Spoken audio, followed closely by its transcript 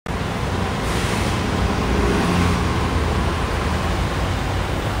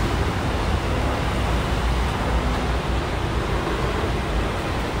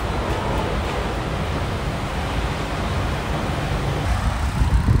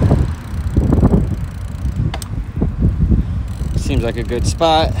seems like a good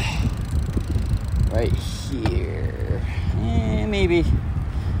spot. Right here. Maybe.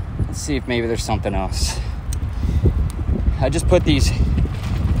 Let's see if maybe there's something else. I just put these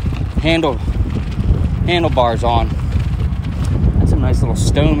handlebars on. That's a nice little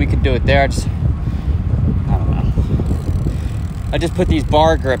stone. We could do it there. I don't know. I just put these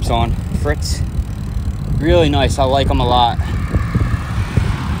bar grips on. Fritz. Really nice. I like them a lot.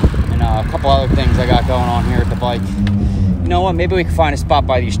 And a couple other things I got going on here at the bike. You know what? Maybe we can find a spot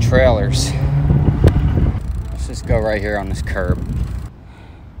by these trailers. Let's just go right here on this curb.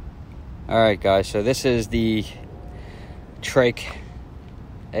 Alright guys, so this is the TREX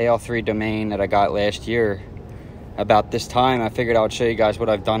AL3 domane that I got last year. About this time, I figured I would show you guys what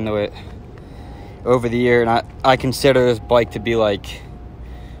I've done to it over the year. And I consider this bike to be like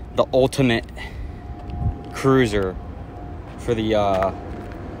the ultimate cruiser for the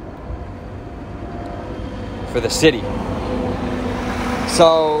city.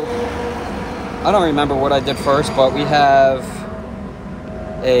 So I don't remember what I did first, but we have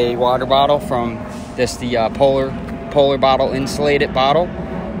a water bottle from this, the polar bottle, insulated bottle.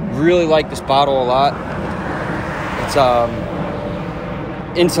 Really like this bottle a lot. It's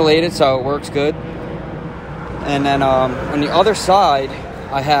insulated, so it works good. And then on the other side,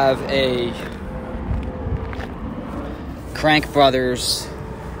 I have a Crank Brothers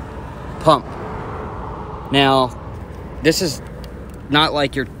pump. Now, this is not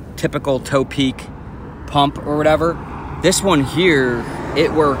like your typical toe peak pump or whatever. This one here,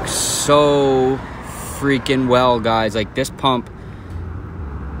 it works so freaking well, guys. Like, this pump,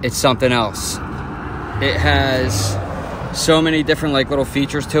 it's something else. It has so many different like little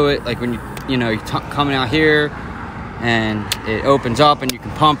features to it. Like when you're coming out here and it opens up and you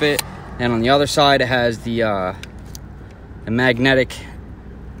can pump it. And on the other side, it has the magnetic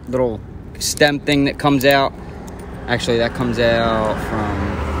little stem thing that comes out. Actually, that comes out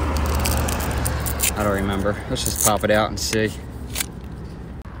from, I don't remember. Let's just pop it out and see.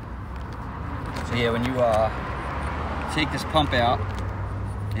 So yeah, when you take this pump out,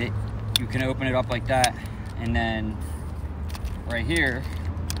 you can open it up like that, and then right here,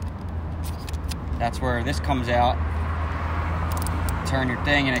 that's where this comes out. Turn your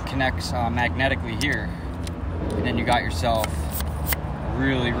thing and it connects magnetically here, and then you got yourself a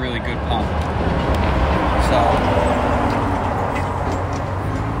really, really good pump. So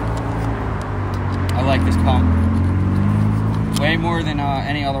I like this pump way more than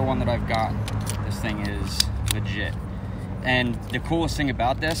any other one that I've got. This thing is legit. And the coolest thing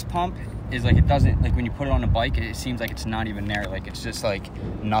about this pump is like it doesn't, like when you put it on a bike, it seems like it's not even there. Like it's just like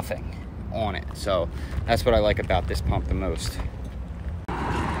nothing on it. So that's what I like about this pump the most.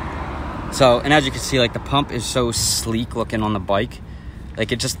 So, and as you can see, like the pump is so sleek looking on the bike.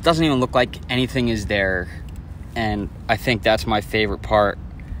 Like it just doesn't even look like anything is there. And I think that's my favorite part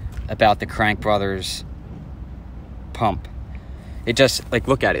about the Crank Brothers pump. It just, like,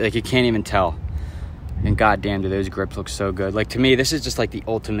 look at it, like you can't even tell. And goddamn, do those grips look so good. Like, to me, this is just like the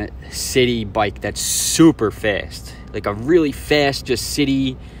ultimate city bike that's super fast. Like a really fast, just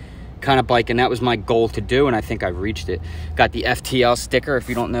city kind of bike. And that was my goal to do, and I think I've reached it. Got the FTL sticker. If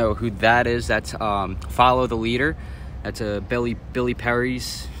you don't know who that is, that's Follow the Leader. That's a Billy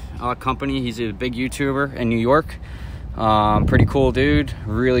Perry's company. He's a big YouTuber in New York. Pretty cool dude.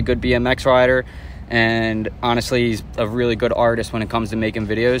 Really good BMX rider. And honestly, he's a really good artist when it comes to making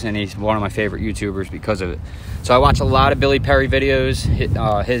videos, and he's one of my favorite YouTubers because of it. So I watch a lot of Billy Perry videos.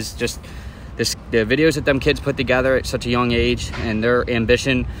 The videos that them kids put together at such a young age, and their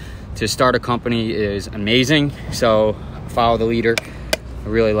ambition to start a company is amazing. So Follow the Leader. I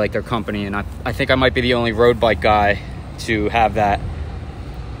really like their company, and I think I might be the only road bike guy to have that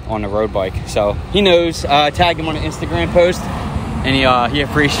on the road bike. So he knows. I tagged him on an Instagram post, and he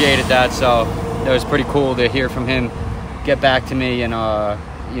appreciated that. So it was pretty cool to hear from him, get back to me, and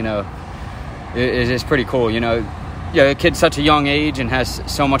it's pretty cool. A kid's such a young age and has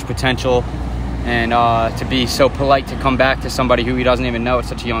so much potential, and to be so polite to come back to somebody who he doesn't even know at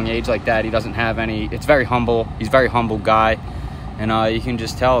such a young age like that. He doesn't have any. It's very humble. He's a very humble guy, and you can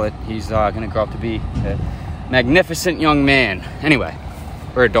just tell that he's going to grow up to be a magnificent young man. Anyway,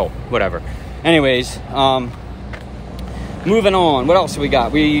 or adult, whatever. Anyways, moving on. What else do we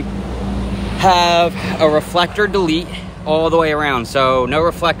got? We have a reflector delete all the way around. So no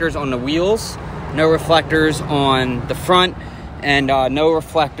reflectors on the wheels, no reflectors on the front, and no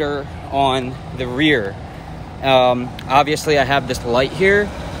reflector on the rear. Obviously I have this light here,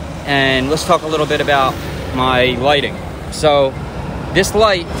 and let's talk a little bit about my lighting. So this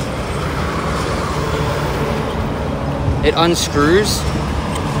light, it unscrews,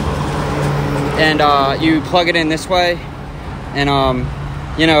 and you plug it in this way, And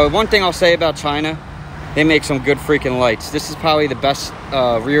you know, one thing I'll say about China, they make some good freaking lights. This is probably the best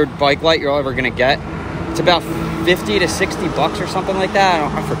rear bike light you're ever gonna get. It's about 50 to 60 bucks or something like that.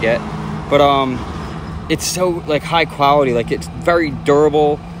 I forget, but it's so like high quality. Like, it's very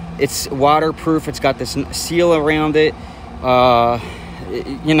durable. It's waterproof. It's got this seal around it.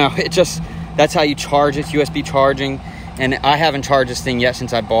 You know, it just, that's how you charge it. It's USB charging. And I haven't charged this thing yet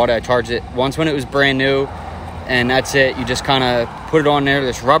since I bought it. I charged it once when it was brand new, and that's it. You just kind of put it on there,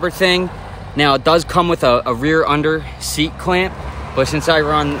 this rubber thing. Now, it does come with a rear under seat clamp, but since I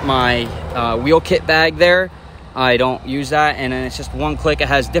run my wheel kit bag there, I don't use that. And then it's just one click. It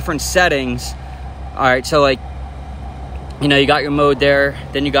has different settings. All right, so like, you know, you got your mode there,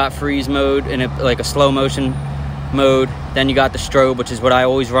 then you got freeze mode and like a slow motion mode, then you got the strobe, which is what I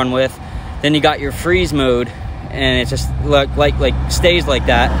always run with, then you got your freeze mode, and it just like stays like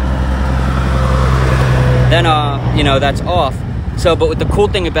that. Then you know, that's off. So, but what the cool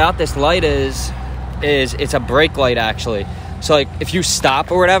thing about this light is it's a brake light actually. So like, if you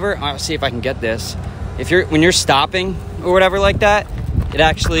stop or whatever, I'll see if I can get this. When you're stopping or whatever like that, it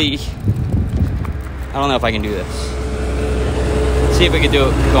actually, I don't know if I can do this. Let's see if we can do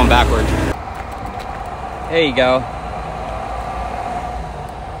it going backward. There you go.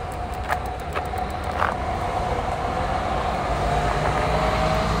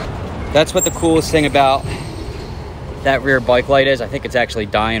 That's what the coolest thing about that rear bike light is. I think it's actually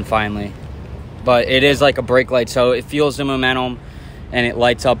dying finally. But it is like a brake light, so it feels the momentum and it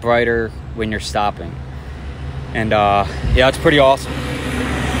lights up brighter when you're stopping. And yeah, it's pretty awesome.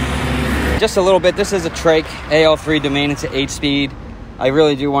 Just a little bit. This is a TREX AL3 domane. It's an 8-speed. I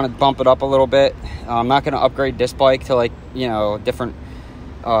really do want to bump it up a little bit. I'm not going to upgrade this bike to, like, you know, different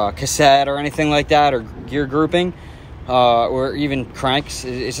cassette or anything like that, or gear grouping, or even cranks.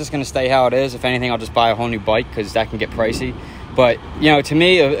 It's just going to stay how it is. If anything, I'll just buy a whole new bike because that can get pricey. But, you know, to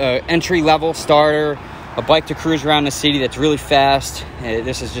me, a entry-level starter, a bike to cruise around the city that's really fast,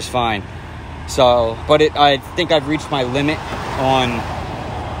 this is just fine. So, but I think I've reached my limit on,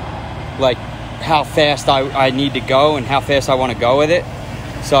 like, how fast I need to go and how fast I want to go with it.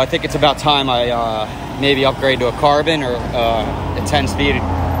 So I think it's about time I maybe upgrade to a carbon or a 10-speed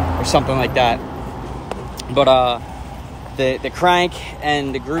or something like that. But the crank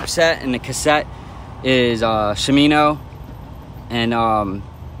and the group set and the cassette is Shimano, and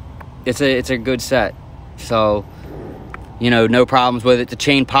it's a good set. So, you know, no problems with it. The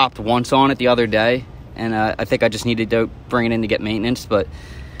chain popped once on it the other day, and I think I just needed to bring it in to get maintenance. But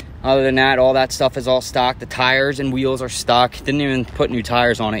other than that, all that stuff is all stock. The tires and wheels are stock. Didn't even put new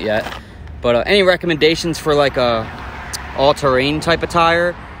tires on it yet. But any recommendations for like a all-terrain type of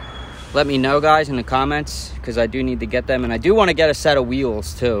tire, let me know, guys, in the comments, because I do need to get them. And I do want to get a set of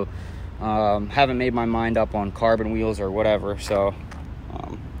wheels too. Haven't made my mind up on carbon wheels or whatever, so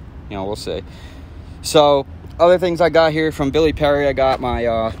you know, we'll see. So other things I got here from Billy Perry, I got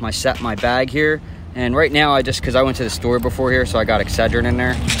my my bag here. And right now, because I went to the store before here, so I got Excedrin in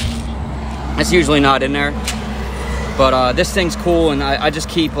there. It's usually not in there, but this thing's cool, and I just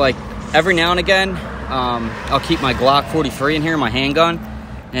keep, like, every now and again, I'll keep my Glock 43 in here, my handgun,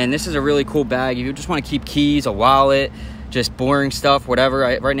 and this is a really cool bag. If you just want to keep keys, a wallet, just boring stuff, whatever.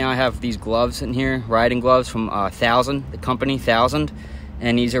 Right now I have these gloves in here, riding gloves from the company 1000,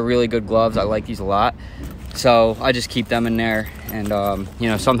 and these are really good gloves. I like these a lot, so I just keep them in there. And you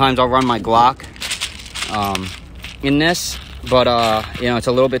know, sometimes I'll run my Glock in this, but you know, it's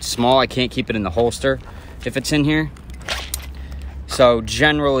a little bit small. I can't keep it in the holster if it's in here, so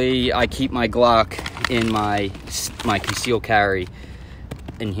generally I keep my Glock in my concealed carry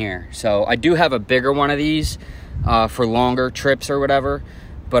in here. So I do have a bigger one of these for longer trips or whatever,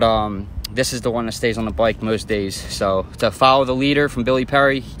 but this is the one that stays on the bike most days. So to follow the leader from Billy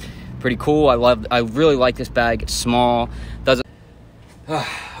Perry, pretty cool. I really like this bag. It's small, doesn't all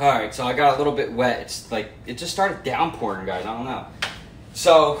right, so I got a little bit wet. It's like, it just started downpouring, guys. I don't know.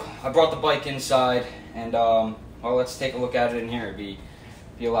 So I brought the bike inside, and well, let's take a look at it in here. It'd be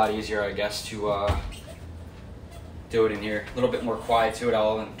a lot easier, I guess, to do it in here. A little bit more quiet to it,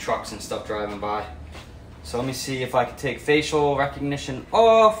 all the trucks and stuff driving by. So let me see if I can take facial recognition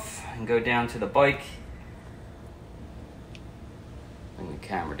off and go down to the bike. Bring the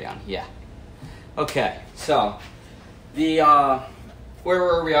camera down. Yeah. Okay, so the where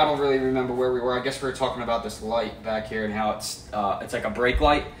were we? I don't really remember where we were. I guess we were talking about this light back here and how it's like a brake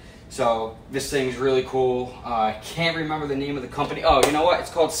light. So this thing's really cool. I can't remember the name of the company. Oh, you know what?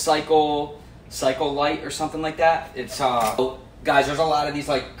 It's called Cycle Light or something like that. It's guys, there's a lot of these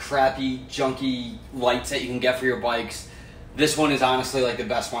like crappy, junky lights that you can get for your bikes. This one is honestly like the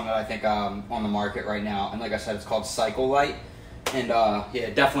best one that I think on the market right now. And like I said, it's called Cycle Light. And yeah,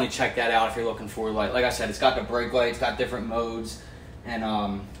 definitely check that out if you're looking for like I said, it's got the brake light, it's got different modes,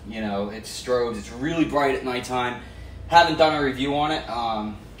 and you know, it strobes. It's really bright at nighttime. Haven't done a review on it.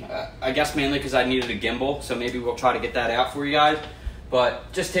 I guess mainly because I needed a gimbal, so maybe we'll try to get that out for you guys.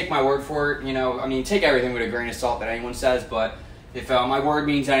 But just take my word for it. You know, I mean, take everything with a grain of salt that anyone says. But if my word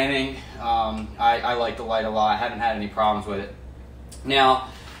means anything, I like the light a lot. I haven't had any problems with it. Now,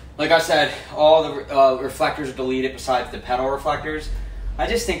 like I said, all the reflectors are deleted besides the pedal reflectors. I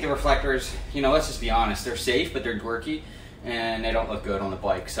just think the reflectors, you know, let's just be honest, they're safe, but they're dorky, and they don't look good on the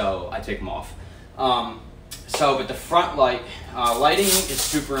bike, so I take them off. But the front light, lighting is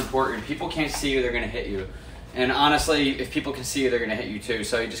super important. People can't see you, they're going to hit you. And honestly, if people can see you, they're going to hit you too,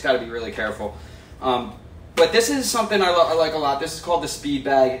 so you just got to be really careful. But this is something I like a lot. This is called the speed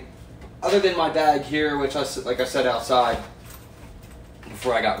bag. Other than my bag here, which like I said outside,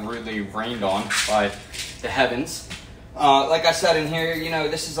 before I got rudely rained on by the heavens. Like I said in here, you know,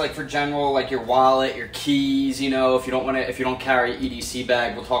 this is like for general, like your wallet, your keys, you know, if you don't carry EDC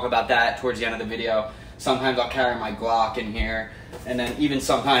bag, we'll talk about that towards the end of the video. Sometimes I'll carry my Glock in here, and then even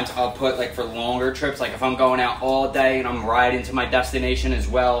sometimes I'll put like for longer trips, like if I'm going out all day and I'm riding to my destination as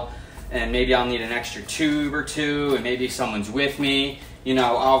well, and maybe I'll need an extra tube or two, and maybe someone's with me, you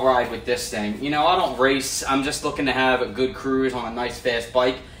know, I'll ride with this thing. You know, I don't race, I'm just looking to have a good cruise on a nice fast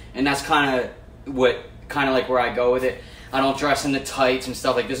bike, and that's kind of like where I go with it. I don't dress in the tights and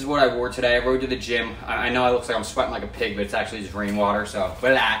stuff. Like, this is what I wore today. I rode to the gym. I know it looks like I'm sweating like a pig, but it's actually just rainwater, so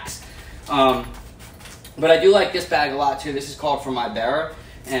relax. But I do like this bag a lot too. This is called For My Bearer,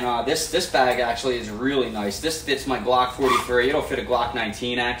 and this bag actually is really nice. This fits my Glock 43. It'll fit a Glock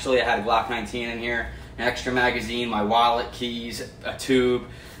 19 actually. I had a Glock 19 in here, an extra magazine, my wallet, keys, a tube.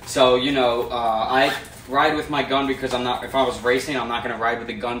 So, you know, I ride with my gun because if I was racing, I'm not going to ride with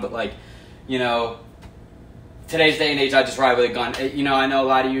a gun, but like, you know, today's day and age, I just ride with a gun. You know, I know a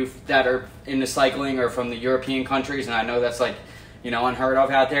lot of you that are into cycling are from the European countries, and I know that's like, you know, unheard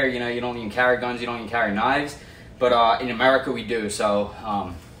of out there. You know, you don't even carry guns, you don't even carry knives. But in America, we do.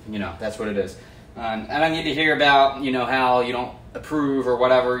 So, you know, that's what it is. And I need to hear about, you know, how you don't approve or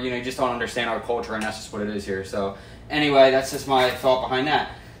whatever. You know, you just don't understand our culture, and that's just what it is here. So, anyway, that's just my thought behind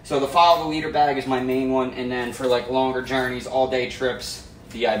that. So, the follow the leader bag is my main one. And then for, like, longer journeys, all-day trips,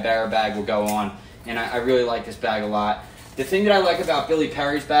 the Iberia bag will go on. And I really like this bag a lot. The thing that I like about Billy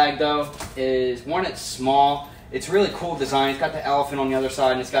Perry's bag, though, is, one, it's small. It's really cool design. It's got the elephant on the other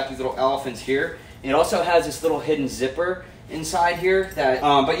side, and it's got these little elephants here. It also has this little hidden zipper inside here. That,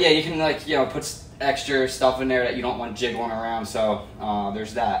 but yeah, you can, like, you know, put extra stuff in there that you don't want jiggling around. So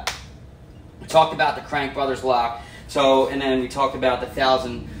there's that. We talked about the Crank Brothers lock. So, and then we talked about the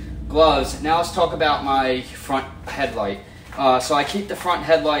 1,000 gloves. Now let's talk about my front headlight. So I keep the front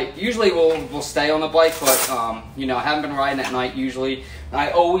headlight, usually we'll stay on the bike, but you know, I haven't been riding at night usually.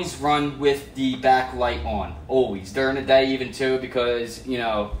 I always run with the back light on, always, during the day even too, because, you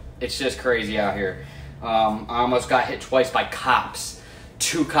know, it's just crazy out here. I almost got hit twice by cops,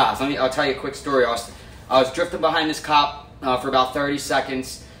 2 cops. I'll tell you a quick story. I was drifting behind this cop for about 30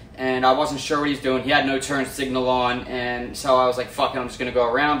 seconds, and I wasn't sure what he's doing. He had no turn signal on, and so I was like, fuck it, I'm just gonna go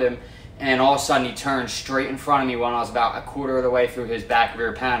around him. And all of a sudden he turned straight in front of me when I was about a quarter of the way through his back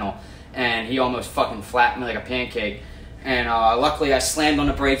rear panel, and he almost fucking flattened me like a pancake. And luckily I slammed on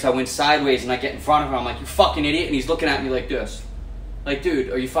the brakes, I went sideways, and I get in front of him, I'm like, you fucking idiot, and he's looking at me like this. Like, dude,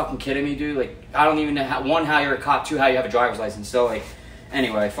 are you fucking kidding me, dude? Like, I don't even know how, 1, how you're a cop, 2, how you have a driver's license. So, like,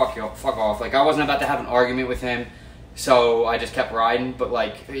 anyway, fuck off. Like, I wasn't about to have an argument with him, so I just kept riding, but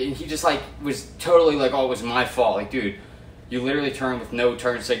like, he just like, was totally like, oh, it was my fault. Like, dude, you literally turned with no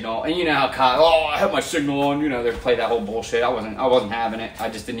turn signal, and you know how cops, oh, I have my signal on, you know, they play that whole bullshit. I wasn't having it. I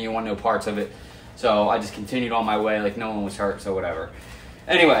just didn't even want no parts of it. So I just continued on my way like no one was hurt, so whatever.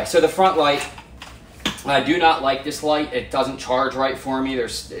 Anyway, so the front light, I do not like this light. It doesn't charge right for me.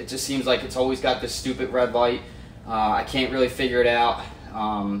 It just seems like it's always got this stupid red light. I can't really figure it out.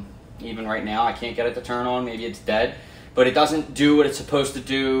 Even right now, I can't get it to turn on. Maybe it's dead. But it doesn't do what it's supposed to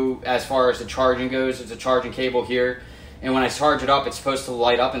do as far as the charging goes. There's a charging cable here. And when I charge it up, it's supposed to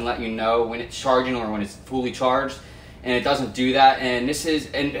light up and let you know when it's charging or when it's fully charged. And it doesn't do that. And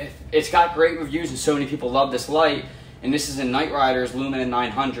it's got great reviews, and so many people love this light. And this is a Night Rider's Lumen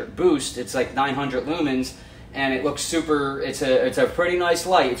 900 boost. It's like 900 lumens, and it looks super. It's a pretty nice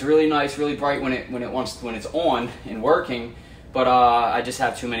light. It's really nice, really bright when it's on and working. But I just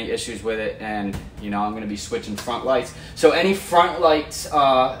have too many issues with it, and you know, I'm going to be switching front lights. So any front lights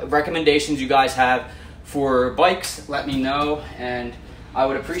recommendations you guys have for bikes, let me know, and I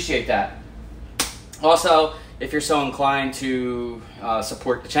would appreciate that. Also, if you're so inclined to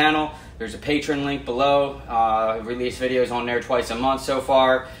support the channel, there's a Patreon link below. I release videos on there twice a month so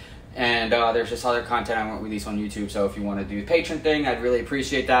far. And there's just other content I won't release on YouTube. So if you want to do the Patreon thing, I'd really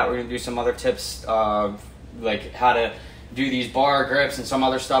appreciate that. We're going to do some other tips, like how to do these bar grips and some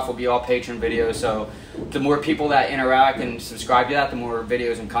other stuff will be all Patreon videos. So the more people that interact and subscribe to that, the more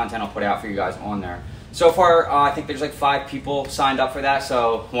videos and content I'll put out for you guys on there. So far, I think there's like 5 people signed up for that.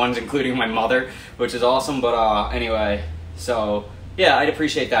 So one's including my mother, which is awesome. But anyway, so yeah, I'd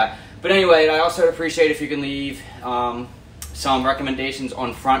appreciate that. But anyway, I also appreciate if you can leave some recommendations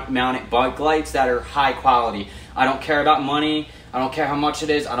on front mounted bike lights that are high quality. I don't care about money. I don't care how much it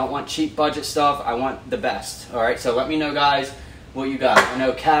is. I don't want cheap budget stuff. I want the best. All right, so let me know, guys, what you got. I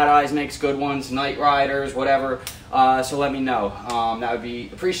know Cat Eyes makes good ones, Night Riders, whatever. So let me know. That would be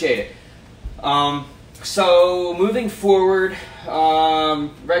appreciated. So moving forward,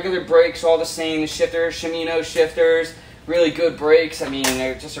 regular brakes, all the same. The shifters, Shimano shifters, really good brakes. I mean,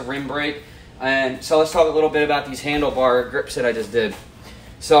 they're just a rim brake. And so let's talk a little bit about these handlebar grips that I just did.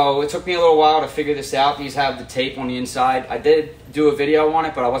 So it took me a little while to figure this out. These have the tape on the inside. I did do a video on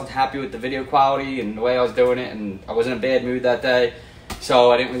it, but I wasn't happy with the video quality and the way I was doing it, and I was in a bad mood that day,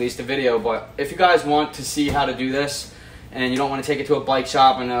 so I didn't release the video. But if you guys want to see how to do this and you don't want to take it to a bike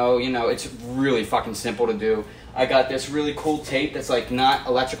shop, I know, you know, it's really fucking simple to do. I got this really cool tape that's like not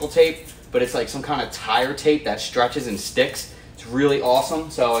electrical tape, but it's like some kind of tire tape that stretches and sticks. It's really awesome.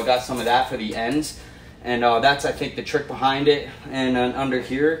 So I got some of that for the ends, and that's, I think, the trick behind it. And under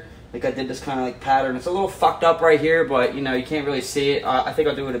here, like I did this kind of like pattern. It's a little fucked up right here, but you know, you can't really see it. I think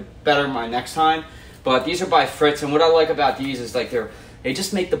I'll do it better my next time. But these are by Fritz, and what I like about these is like they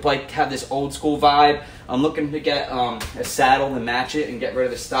just make the bike have this old school vibe. I'm looking to get a saddle to match it and get rid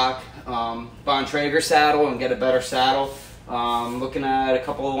of the stock Bontrager saddle and get a better saddle. Looking at a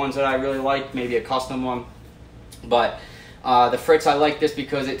couple of ones that I really like, maybe a custom one. But the Fritz, I like this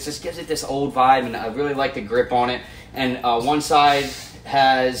because it just gives it this old vibe, and I really like the grip on it. And one side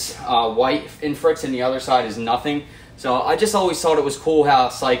has white in Fritz and the other side is nothing. So I just always thought it was cool how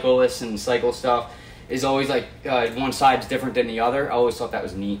cyclists and cycle stuff is always like one side's different than the other. I always thought that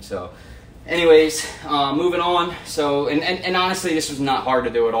was neat. So anyways, moving on. So and honestly, this was not hard to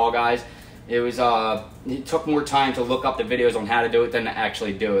do at all, guys. It was it took more time to look up the videos on how to do it than to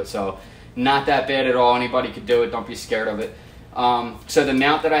actually do it. So not that bad at all. Anybody could do it. Don't be scared of it. So the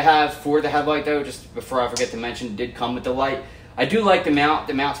mount that I have for the headlight, though, just before I forget to mention, did come with the light. I do like the mount.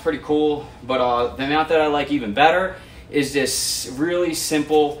 The mount's pretty cool. But the mount that I like even better is this really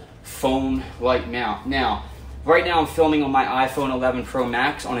simple phone light mount. Now, right now I'm filming on my iPhone 11 Pro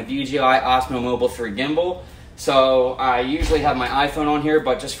Max on a DJI Osmo Mobile 3 gimbal. So I usually have my iPhone on here,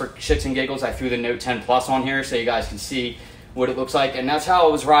 but just for shits and giggles, I threw the Note 10 Plus on here so you guys can see what it looks like. And that's how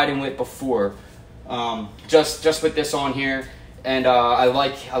I was riding with before, just with this on here. And I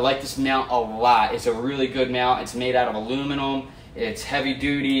like this mount a lot. It's a really good mount. It's made out of aluminum. It's heavy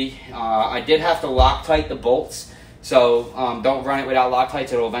duty. I did have to Loctite the bolts, so don't run it without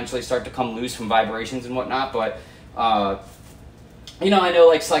Loctites. It'll eventually start to come loose from vibrations and whatnot. But you know, I know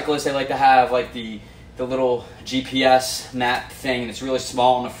like cyclists, they like to have like the little GPS map thing, and it's really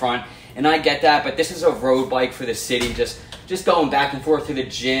small on the front. And I get that, but this is a road bike for the city, just going back and forth to the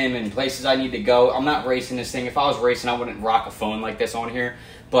gym and places I need to go. I'm not racing this thing. If I was racing, I wouldn't rock a phone like this on here.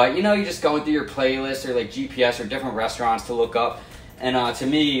 But you know, you're just going through your playlist or like GPS or different restaurants to look up. And to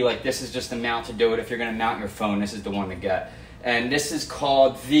me, like, this is just the mount to do it. If you're gonna mount your phone, this is the one to get. And this is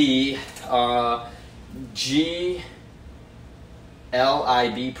called the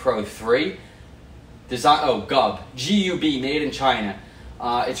GLIB Pro 3. GUB, made in China.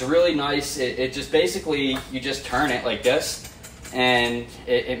 It's really nice. It just basically, you just turn it like this, and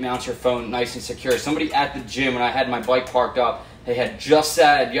it mounts your phone nice and secure. Somebody at the gym, when I had my bike parked up, they had just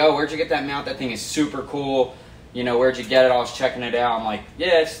said, "Yo, where'd you get that mount? That thing is super cool. You know, where'd you get it?" I was checking it out. I'm like,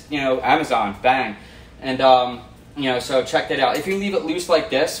 "Yeah, it's, you know, Amazon, bang." And you know, so check that out. If you leave it loose like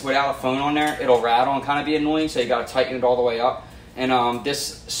this without a phone on there, it'll rattle and kind of be annoying. So you got to tighten it all the way up. And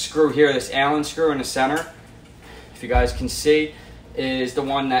this screw here, this Allen screw in the center, if you guys can see, is the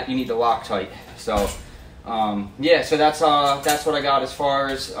one that you need to Loctite. So yeah, so that's what I got as far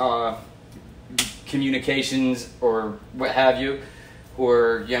as communications or what have you,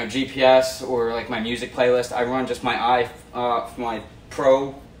 or you know, GPS or like my music playlist. I run just my my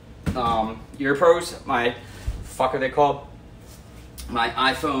Pro ear pros. My fuck are they called? My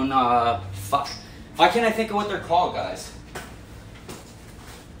iPhone fuck. Why can't I think of what they're called, guys?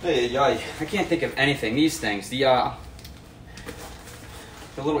 Hey, I can't think of anything. These things, the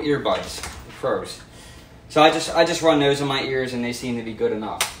little earbuds, the pros. So I just run those in my ears, and they seem to be good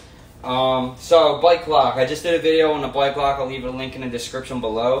enough. So bike lock. I just did a video on the bike lock. I'll leave a link in the description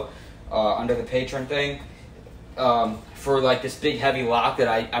below under the Patreon thing. For like this big heavy lock that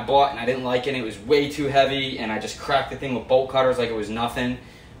I bought and I didn't like it. It was way too heavy and I just cracked the thing with bolt cutters like it was nothing.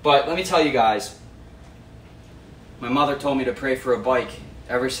 But let me tell you guys, my mother told me to pray for a bike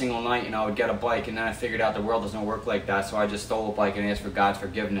every single night and I would get a bike, and then I figured out the world doesn't work like that, so I just stole a bike and asked for God's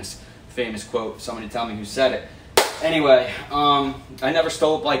forgiveness. Famous quote, somebody tell me who said it. Anyway, I never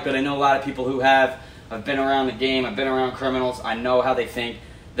stole a bike, but I know a lot of people who have. I've been around the game, I've been around criminals, I know how they think.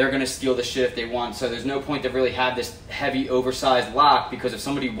 They're going to steal the shit if they want, so there's no point to really have this heavy, oversized lock, because if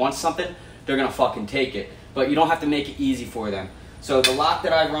somebody wants something, they're going to fucking take it. But you don't have to make it easy for them. So the lock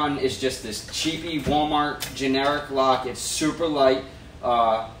that I run is just this cheapy Walmart generic lock. It's super light.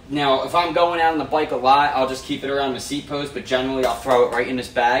 Now, if I'm going out on the bike a lot, I'll just keep it around the seat post, but generally I'll throw it right in this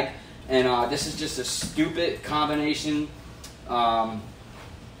bag. And this is just a stupid combination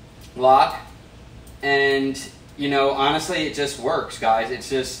lock. And, you know, honestly, it just works, guys.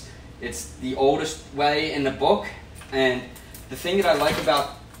 It's the oldest way in the book. And the thing that I like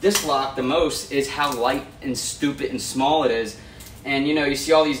about this lock the most is how light and stupid and small it is. And you know, you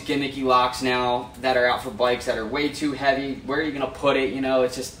see all these gimmicky locks now that are out for bikes that are way too heavy. Where are you gonna put it? You know,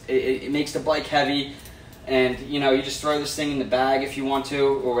 it's just, it makes the bike heavy. And you know, you just throw this thing in the bag if you want to,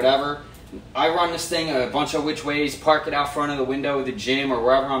 or whatever. I run this thing a bunch of which ways, park it out front of the window of the gym or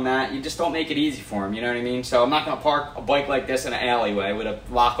wherever I'm at. You just don't make it easy for them, you know what I mean? So I'm not gonna park a bike like this in an alleyway with a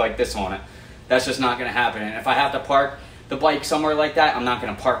lock like this on it. That's just not gonna happen. And if I have to park the bike somewhere like that, I'm not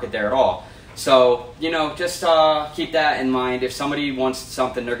gonna park it there at all. So, you know, just keep that in mind. If somebody wants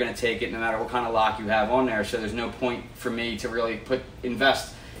something, they're going to take it no matter what kind of lock you have on there. So there's no point for me to really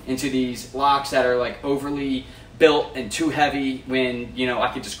invest into these locks that are like overly built and too heavy when, you know, I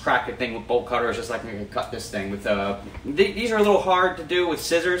could just crack the thing with bolt cutters just like I could cut this thing with, these are a little hard to do with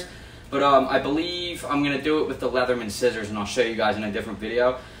scissors, but I believe I'm going to do it with the Leatherman scissors, and I'll show you guys in a different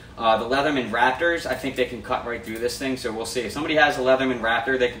video. The Leatherman Raptors, I think they can cut right through this thing, so we'll see. If somebody has a Leatherman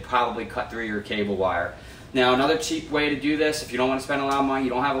Raptor, they can probably cut through your cable wire. Now, another cheap way to do this, if you don't want to spend a lot of money,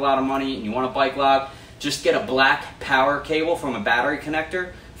 you don't have a lot of money, and you want a bike lock, just get a black power cable from a battery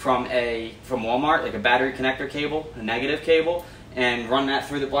connector from Walmart, like a battery connector cable, a negative cable, and run that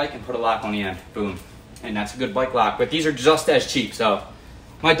through the bike and put a lock on the end. Boom. And that's a good bike lock. But these are just as cheap, so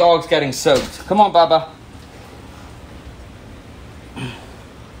my dog's getting soaked. Come on, Baba.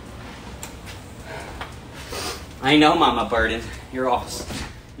 I know, Mama Burden. You're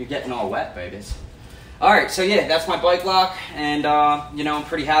getting all wet, babies. All right, so yeah, that's my bike lock, and you know, I'm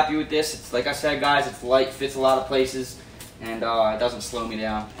pretty happy with this. It's like I said, guys, it's light, fits a lot of places, and it doesn't slow me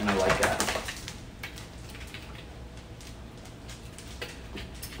down, and I like that.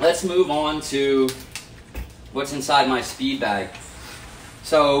 Let's move on to what's inside my speed bag.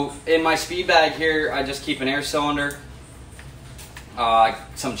 So in my speed bag here, I just keep an air cylinder,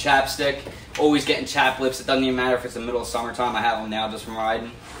 some chapstick. Always getting chap lips. It doesn't even matter if it's the middle of summertime. I have them now just from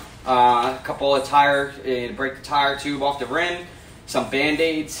riding. A couple of tire, break the tire tube off the rim. Some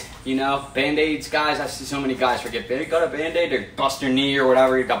Band-Aids, you know. Band-Aids, guys, I see so many guys forget, they got a Band-Aid, they bust their knee or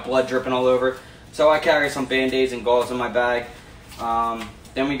whatever, you got blood dripping all over. So I carry some Band-Aids and gauze in my bag.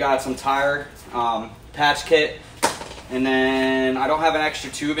 Then we got some tire patch kit. And then I don't have an extra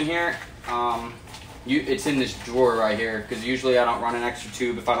tube in here. It's in this drawer right here, because usually I don't run an extra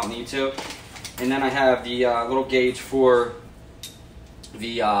tube if I don't need to. And then I have the little gauge for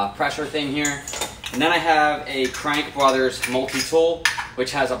the pressure thing here. And then I have a Crank Brothers multi-tool,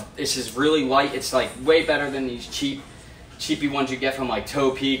 which has this is really light. It's like way better than these cheapy ones you get from like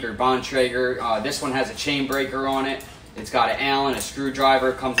Toe Peak or Bontrager. This one has a chain breaker on it. It's got an Allen, a screwdriver.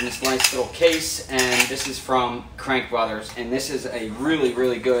 It comes in this nice little case, and this is from Crank Brothers. And this is a really,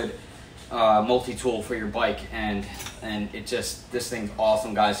 really good multi-tool for your bike, and this thing's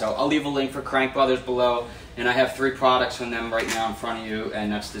awesome, guys. So I'll leave a link for Crank Brothers below, and I have 3 products from them right now in front of you, and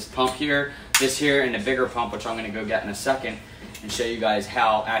that's this pump here, this here, and the bigger pump, which I'm going to go get in a second and show you guys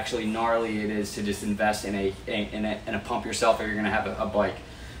how actually gnarly it is to just invest in a pump yourself if you're going to have a bike.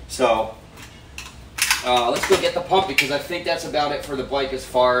 So let's go get the pump, because I think that's about it for the bike as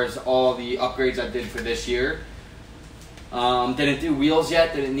far as all the upgrades I did for this year. Didn't do wheels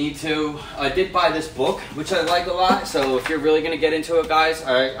yet, didn't need to. I did buy this book, which I like a lot, so if you're really going to get into it, guys,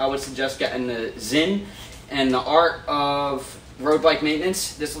 I would suggest getting the Zen and the Art of Road Bike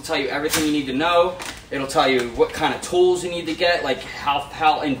Maintenance. This will tell you everything you need to know. It'll tell you what kind of tools you need to get, like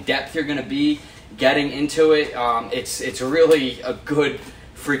how in-depth you're going to be getting into it. It's really a good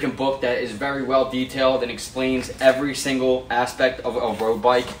freaking book that is very well detailed and explains every single aspect of a road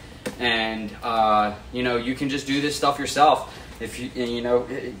bike. And you know, you can just do this stuff yourself. If you know,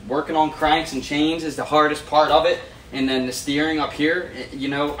 working on cranks and chains is the hardest part of it, and then the steering up here, you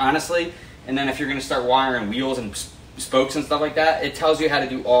know, honestly. And then if you're gonna start wiring wheels and spokes and stuff like that, it tells you how to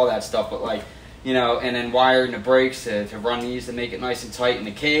do all that stuff. But like, you know, and then wiring the brakes to run these to make it nice and tight, and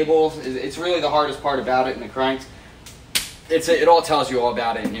the cables, it's really the hardest part about it. And the cranks, it all tells you all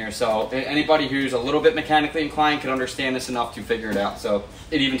about it in here. So anybody who's a little bit mechanically inclined can understand this enough to figure it out. So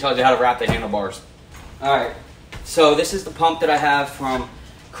it even tells you how to wrap the handlebars. All right. So this is the pump that I have from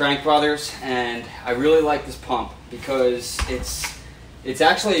Crank Brothers, and I really like this pump because it's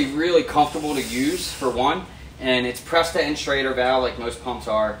actually really comfortable to use, for one, and it's press to end straighter valve like most pumps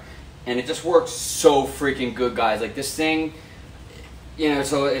are, and it just works so freaking good, guys. Like this thing, you know,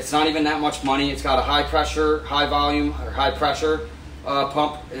 so it's not even that much money. It's got a high pressure, high volume, or high pressure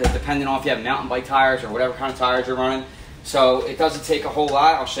pump, depending on if you have mountain bike tires or whatever kind of tires you're running. So it doesn't take a whole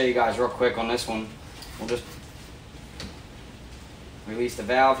lot. I'll show you guys real quick on this one. We'll just release the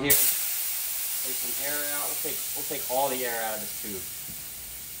valve here. Take some air out. We'll take all the air out of this tube.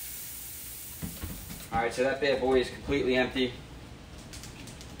 All right, so that bad boy is completely empty.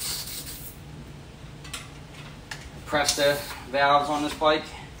 Press the valves on this bike.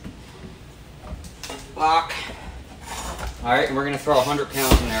 Lock. All right, and we're gonna throw 100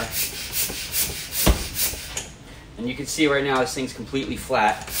 pounds in there. And you can see right now this thing's completely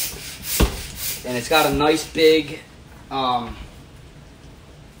flat. And it's got a nice big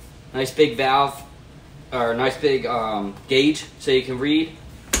valve, or nice big gauge, so you can read.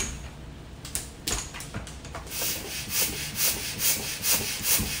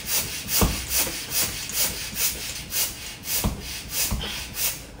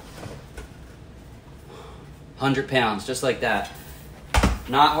 £100, just like that.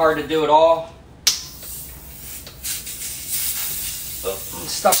 Not hard to do at all. Oh, I'm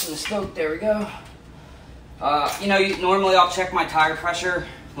stuck in the spoke. There we go. You know, normally I'll check my tire pressure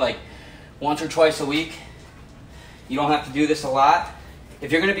like once or twice a week. You don't have to do this a lot.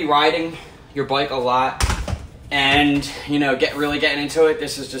 If you're going to be riding your bike a lot and, you know, really getting into it,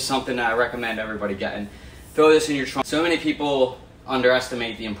 this is just something that I recommend everybody getting. Throw this in your trunk. So many people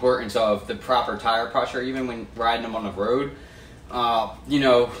underestimate the importance of the proper tire pressure, even when riding them on the road. You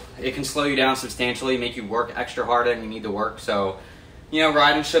know, it can slow you down substantially, make you work extra harder than you need to work. So, you know,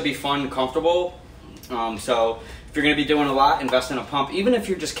 riding should be fun and comfortable. So if you're going to be doing a lot, invest in a pump. Even if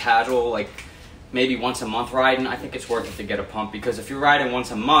you're just casual, like maybe once a month riding, I think it's worth it to get a pump, because if you're riding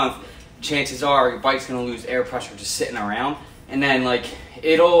once a month, chances are your bike's going to lose air pressure just sitting around, and then like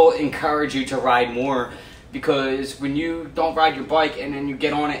it'll encourage you to ride more. Because when you don't ride your bike and then you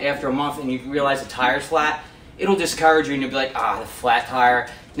get on it after a month and you realize the tire's flat, it'll discourage you and you'll be like, the flat tire,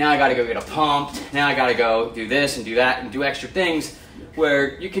 now I gotta go get a pump, now I gotta go do this and do that and do extra things,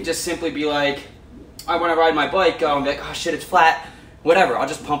 where you could just simply be like, I wanna ride my bike, and be like, oh shit, it's flat, whatever, I'll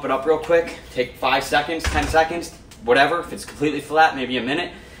just pump it up real quick, take 5 seconds, 10 seconds, whatever, if it's completely flat, maybe a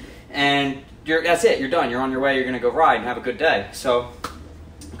minute, and that's it, you're done, you're on your way, you're gonna go ride and have a good day. So,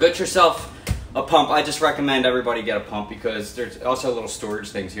 get yourself a pump. I just recommend everybody get a pump, because there's also little storage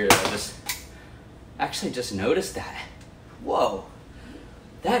things here that I actually just noticed that. Whoa,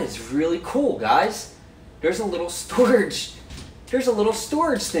 that is really cool, guys. There's a little storage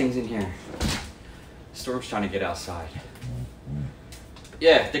things in here. Storm's trying to get outside.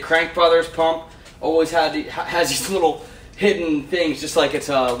 Yeah, the Crank Brothers pump always has these little hidden things, just like it's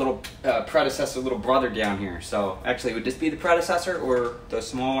a little predecessor, little brother down here. So actually, would this be the predecessor or the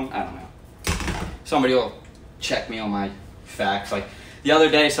small one? I don't know. Somebody will check me on my facts. Like the other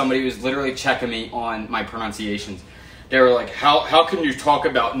day, somebody was literally checking me on my pronunciations. They were like, how can you talk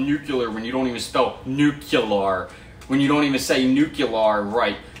about nuclear when you don't even spell nuclear, when you don't even say nuclear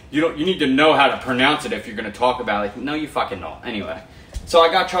right? You need to know how to pronounce it if you're going to talk about it. Like, no, you fucking don't. Anyway, so I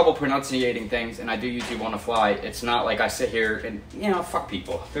got trouble pronunciating things, and I do YouTube on the fly. It's not like I sit here and, you know, fuck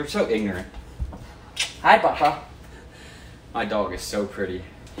people. They're so ignorant. Hi, Papa. My dog is so pretty.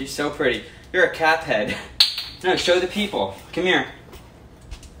 He's so pretty. You're a cat head. No, show the people. Come here.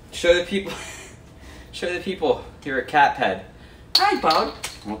 Show the people. Show the people. You're a cat head. Hi, bud.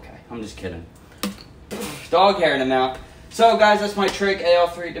 Okay, I'm just kidding. Dog hair in the mouth. So, guys, that's my TREX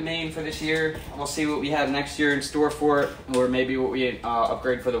AL3 domain for this year. We'll see what we have next year in store for it, or maybe what we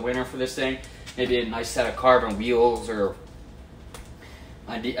upgrade for the winter for this thing. Maybe a nice set of carbon wheels, or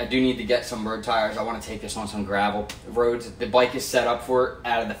I do need to get some road tires. I want to take this on some gravel roads. The bike is set up for it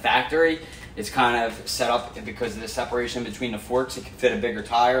out of the factory. It's kind of set up because of the separation between the forks. It can fit a bigger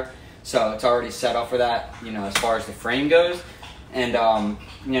tire, so it's already set up for that, you know, as far as the frame goes. And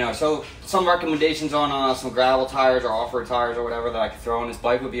you know, so some recommendations on some gravel tires or off-road tires or whatever that I could throw on this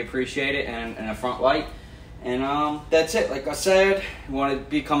bike would be appreciated, and a front light. And that's it. Like I said, you want to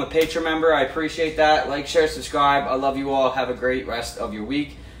become a Patreon member, I appreciate that. Like, share, subscribe. I love you all. Have a great rest of your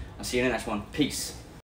week. I'll see you in the next one. Peace.